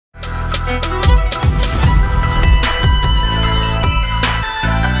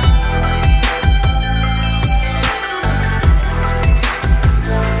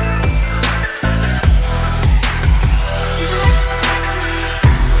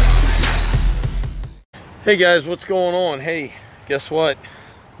Hey guys, what's going on? Hey, guess what?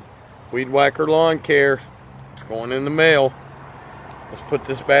 Weed Whacker Lawn Care. It's going in the mail. Let's put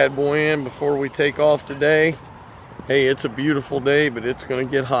this bad boy in before we take off today. Hey, it's a beautiful day, but it's going to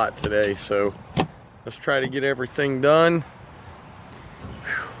get hot today, so let's try to get everything done.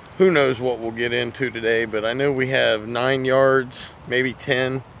 Who knows what we'll get into today, but I know we have 9 yards, maybe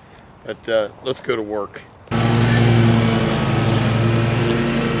 10, but let's go to work.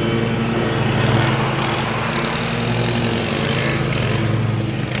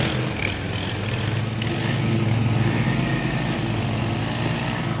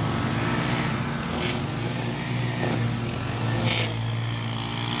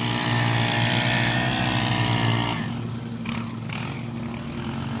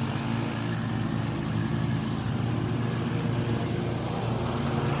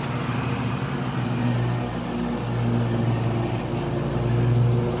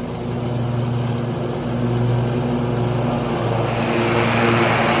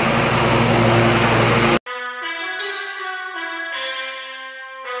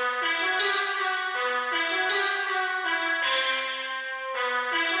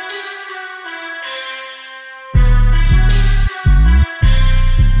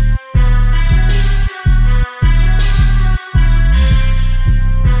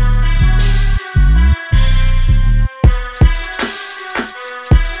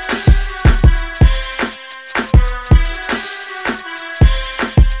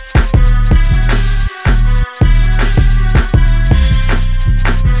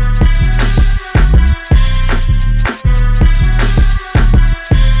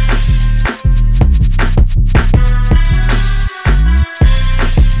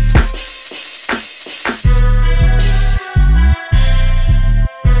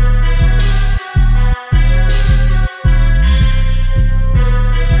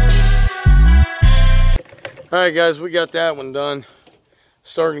 Alright guys, we got that one done.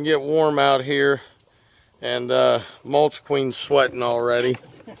 Starting to get warm out here, and Mulch Queen's sweating already.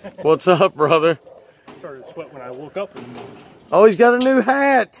 What's up, brother? I started to sweat when I woke up. Oh, he's got a new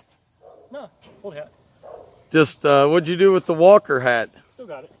hat. No, old hat. Just, what'd you do with the Walker hat? Still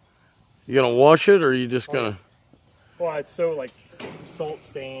got it. You gonna wash it, or are you just gonna? Well, it's so like salt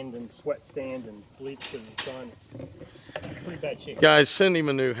stained and sweat stained and bleached in the sun. It's pretty bad shape. Guys, send him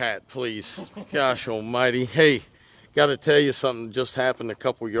a new hat, please. Gosh almighty. Hey, got to tell you something just happened a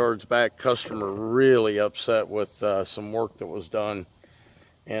couple yards back. Customer really upset with some work that was done,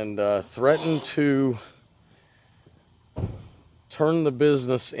 and threatened to turn the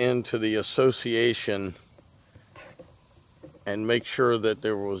business into the association and make sure that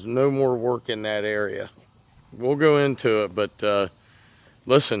there was no more work in that area. We'll go into it, but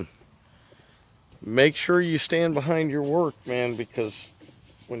listen, make sure you stand behind your work, man, because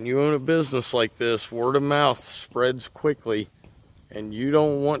when you own a business like this, word of mouth spreads quickly, and you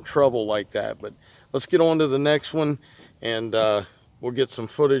don't want trouble like that. But let's get on to the next one, and we'll get some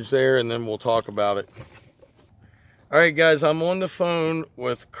footage there, and then we'll talk about it. All right, guys, I'm on the phone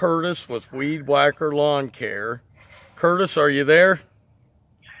with Curtis with Weed Whacker Lawn Care. Curtis, are you there?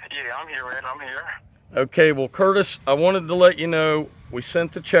 Yeah, I'm here, man. I'm here. Okay, well, Curtis, I wanted to let you know we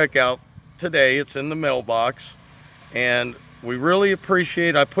sent the check out today. It's in the mailbox, and we really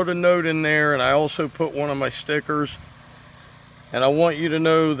appreciate. I put a note in there, and I also put one of my stickers, and I want you to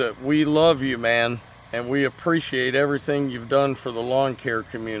know that we love you, man, and we appreciate everything you've done for the lawn care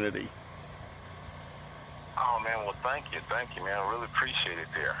community. Oh, man, well, thank you, man. I really appreciate it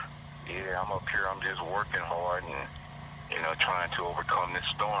there. Yeah, I'm up here. I'm just working hard and, you know, trying to overcome this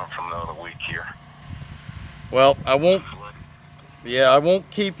storm from the other week here. Well, I won't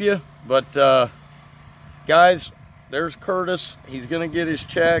keep you, but guys, there's Curtis. He's gonna get his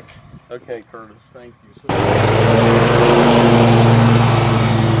check. Okay, Curtis, thank you.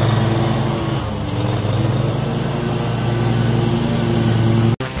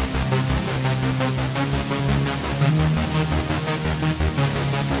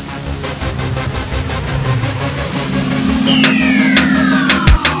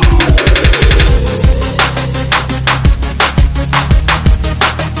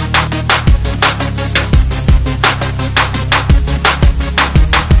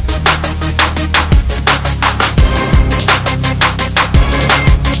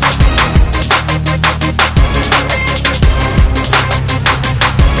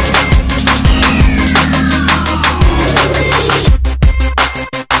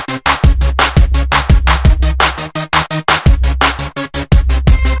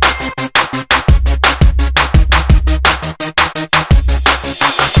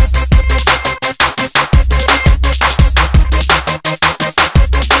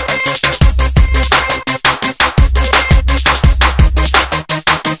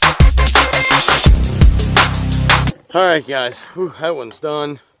 All right, guys. Whew, that one's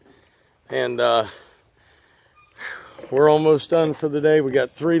done. And we're almost done for the day. We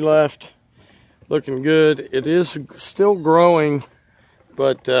got 3 left. Looking good. It is still growing,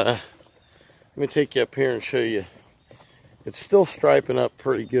 but let me take you up here and show you. It's still striping up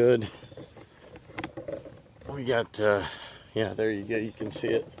pretty good. We got, yeah, there you go. You can see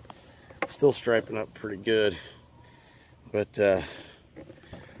it. Still striping up pretty good. But,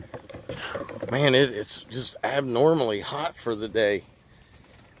 man, it's just abnormally hot for the day.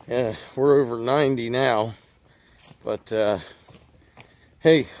 Yeah, we're over 90 now. But,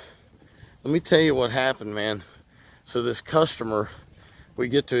 hey, let me tell you what happened, man. So this customer, we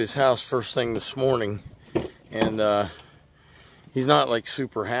get to his house first thing this morning, and he's not like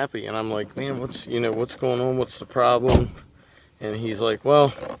super happy. And I'm like, man, what's going on? What's the problem? And he's like,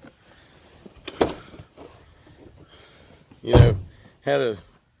 well,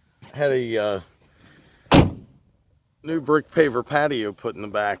 had a new brick paver patio put in the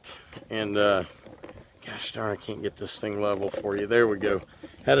back, and gosh darn, I can't get this thing level for you. There we go.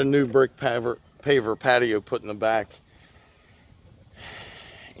 Had a new brick paver patio put in the back,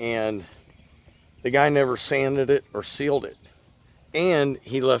 and the guy never sanded it or sealed it, and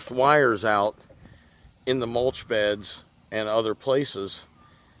he left wires out in the mulch beds and other places.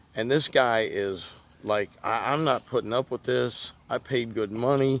 And this guy is like, I'm not putting up with this. I paid good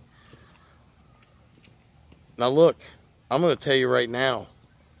money. Now look, I'm going to tell you right now,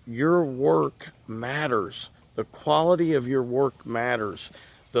 your work matters. The quality of your work matters.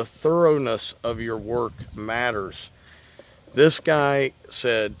 The thoroughness of your work matters. This guy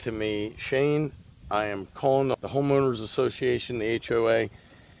said to me, Shane, I am calling the Homeowners Association, the HOA,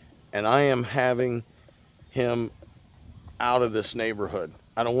 and I am having him out of this neighborhood.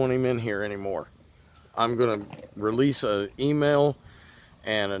 I don't want him in here anymore. I'm going to release an email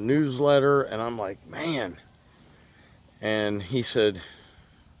and a newsletter. And I'm like, man. And he said,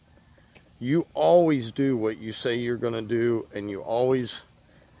 you always do what you say you're going to do, and you always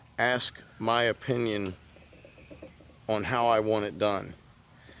ask my opinion on how I want it done.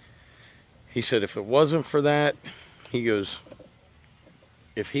 He said, if it wasn't for that, he goes,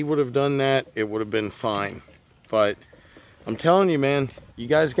 if he would have done that, it would have been fine. But I'm telling you, man, you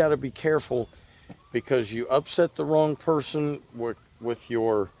guys got to be careful, because you upset the wrong person with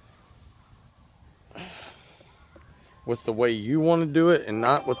the way you want to do it, and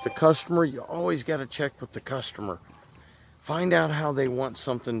not with the customer. You always got to check with the customer. Find out how they want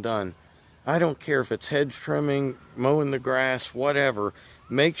something done. I don't care if it's hedge trimming, mowing the grass, whatever.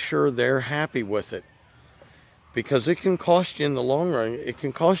 Make sure they're happy with it, because it can cost you in the long run. It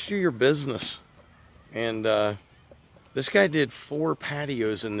can cost you your business. And this guy did 4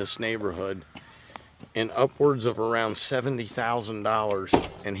 patios in this neighborhood in upwards of around $70,000,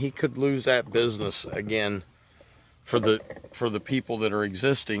 and he could lose that business again for the people that are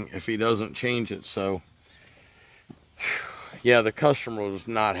existing if he doesn't change it. So yeah, the customer was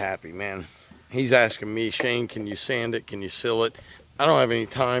not happy, man. He's asking me, Shane, can you sand it? Can you seal it? I don't have any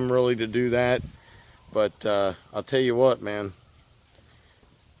time really to do that, but I'll tell you what, man,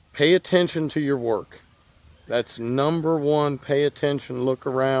 pay attention to your work. That's number one. Pay attention, look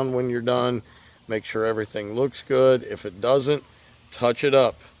around when you're done, make sure everything looks good. If it doesn't, touch it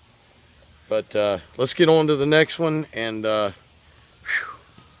up. But let's get on to the next one. And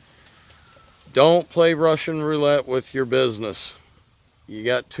don't play Russian roulette with your business. You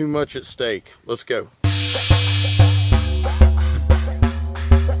got too much at stake. Let's go.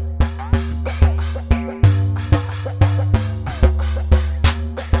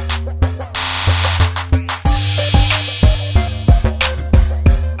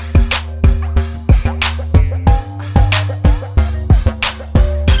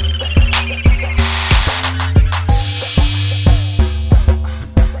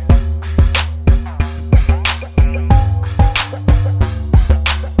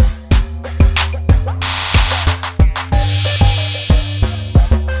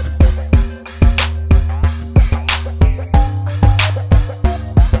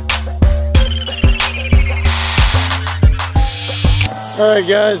 Alright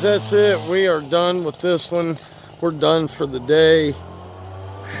guys, that's it. We are done with this one. We're done for the day.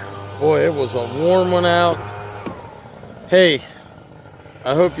 Boy, it was a warm one out. Hey,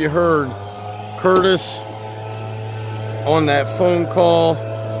 I hope you heard Curtis on that phone call.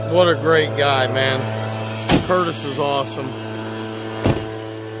 What a great guy, man. Curtis is awesome.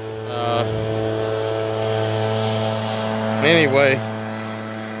 Anyway,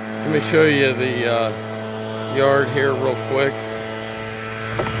 let me show you the yard here real quick.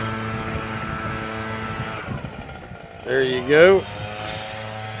 There you go.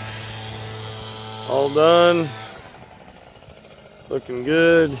 All done. looking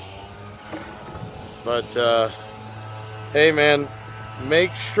good. But hey man,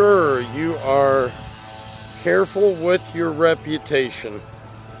 make sure you are careful with your reputation,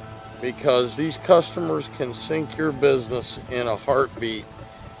 because these customers can sink your business in a heartbeat.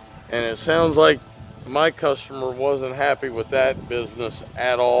 And it sounds like my customer wasn't happy with that business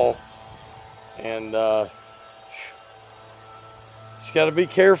at all. And just got to be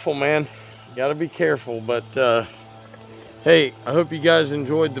careful, man. Got to be careful. But hey, I hope you guys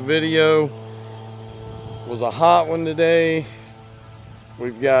enjoyed the video. It was a hot one today.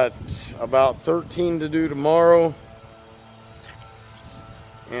 We've got about 13 to do tomorrow.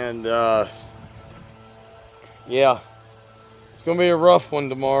 And yeah, it's gonna be a rough one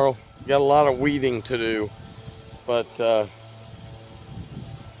tomorrow. Got a lot of weeding to do, but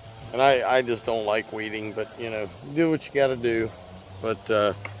and I just don't like weeding, but you know, do what you gotta do.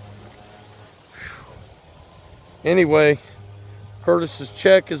 But anyway, Curtis's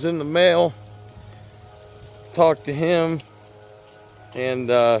check is in the mail. Talk to him. And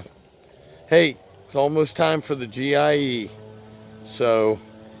hey, it's almost time for the GIE. So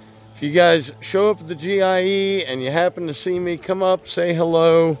if you guys show up at the GIE and you happen to see me, come up, say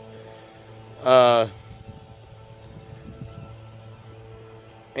hello.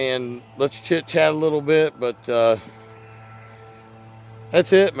 And let's chit chat a little bit. But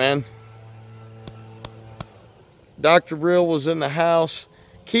that's it, man. Dr. Real was in the house.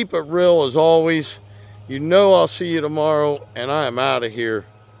 Keep it real as always. You know I'll see you tomorrow, and I am out of here.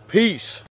 Peace.